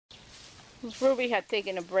Ruby had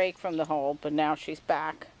taken a break from the hole, but now she's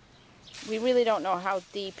back. We really don't know how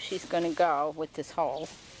deep she's going to go with this hole.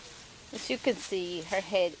 As you can see, her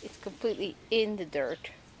head is completely in the dirt.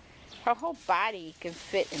 Her whole body can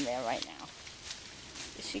fit in there right now.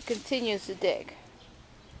 She continues to dig.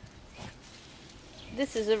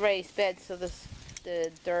 This is a raised bed, so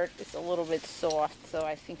the dirt is a little bit soft, so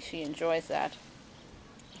I think she enjoys that.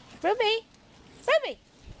 Ruby! Ruby!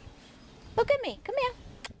 Look at me. Come here.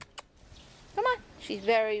 Come on. She's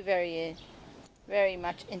very, very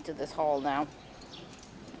much into this hole now.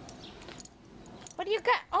 What do you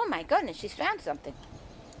got? Oh my goodness, she's found something.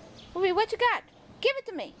 Ruby, what you got? Give it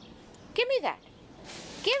to me. Give me that.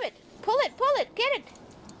 Give it. Pull it, pull it. Get it.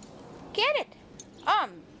 Get it.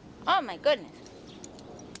 Oh my goodness.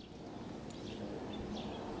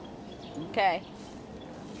 Okay.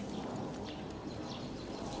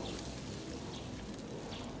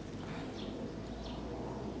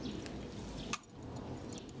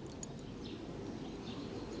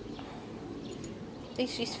 I think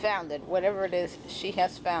she's found it. Whatever it is, she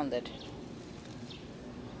has found it.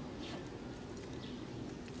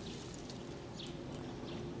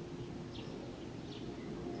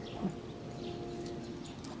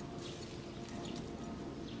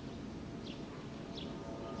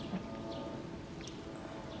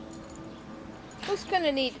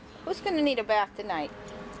 Who's gonna need a bath tonight?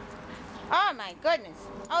 Oh my goodness.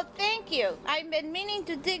 Oh, thank you. I've been meaning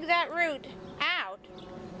to dig that root out,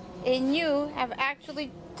 and you have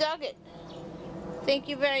actually dug it. Thank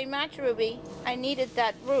you very much, Ruby. I needed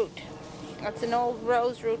that root. That's an old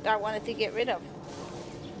rose root I wanted to get rid of.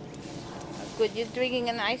 Good, you're digging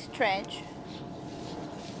a nice trench.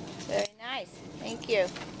 Very nice. Thank you.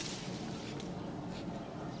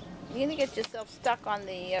 You're gonna get yourself stuck on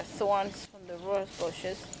the thorns from the rose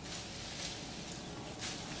bushes.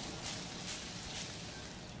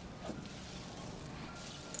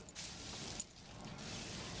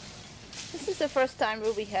 This is the first time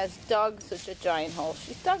Ruby has dug such a giant hole.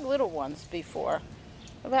 She's dug little ones before,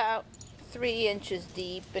 about 3 inches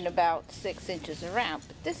deep and about 6 inches around.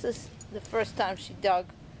 But this is the first time she dug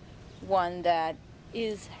one that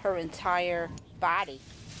is her entire body.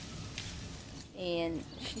 And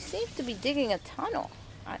she seems to be digging a tunnel.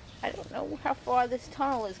 I don't know how far this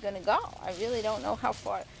tunnel is going to go. I really don't know how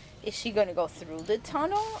far. Is she going to go through the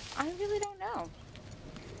tunnel? I really don't know.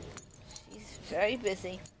 She's very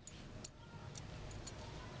busy.